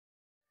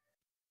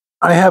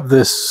I have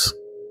this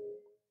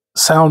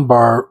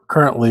soundbar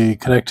currently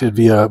connected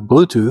via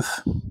Bluetooth,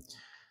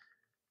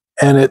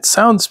 and it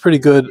sounds pretty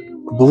good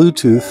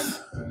Bluetooth.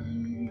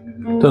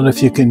 Don't know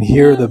if you can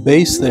hear the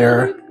bass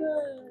there,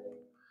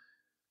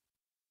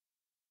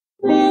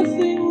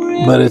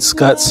 but it's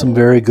got some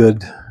very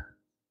good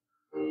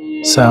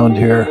sound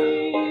here.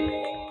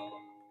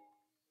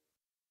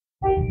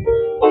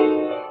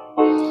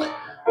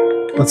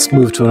 Let's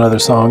move to another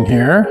song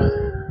here.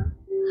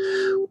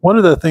 One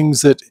of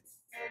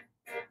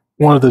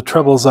the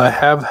troubles I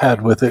have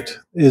had with it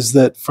is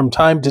that from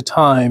time to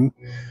time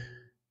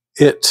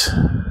it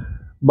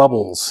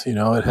bubbles. You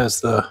know, it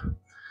has the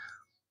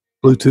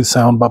Bluetooth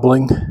sound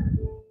bubbling.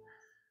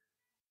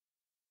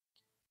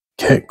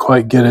 Can't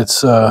quite get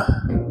its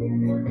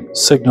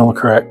signal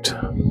correct.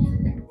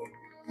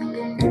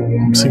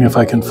 I'm seeing if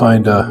I can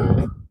find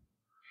a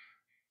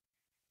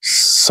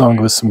song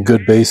with some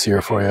good bass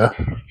here for you.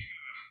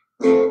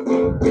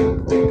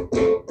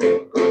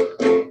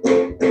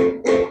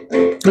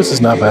 This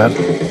is not bad.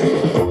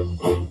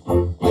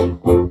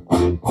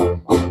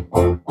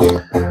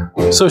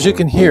 So as you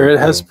can hear, it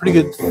has a pretty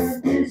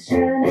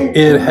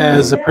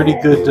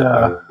good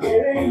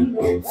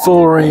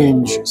full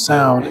range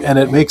sound, and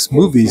it makes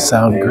movies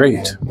sound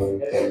great.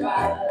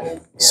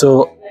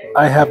 So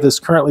I have this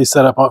currently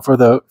set up for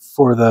the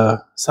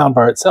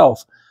soundbar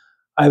itself.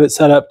 I have it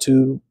set up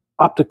to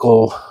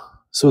optical,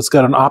 so it's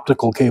got an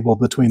optical cable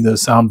between the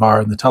soundbar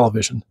and the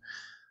television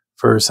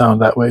for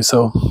sound that way.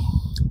 So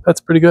that's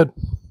pretty good.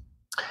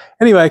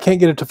 Anyway, I can't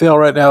get it to fail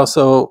right now,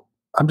 so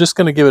I'm just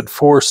going to give it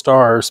 4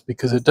 stars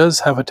because it does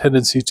have a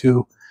tendency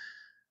to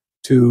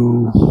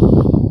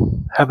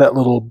have that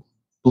little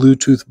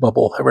Bluetooth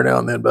bubble every now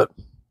and then. But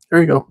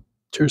there you go.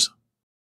 Cheers.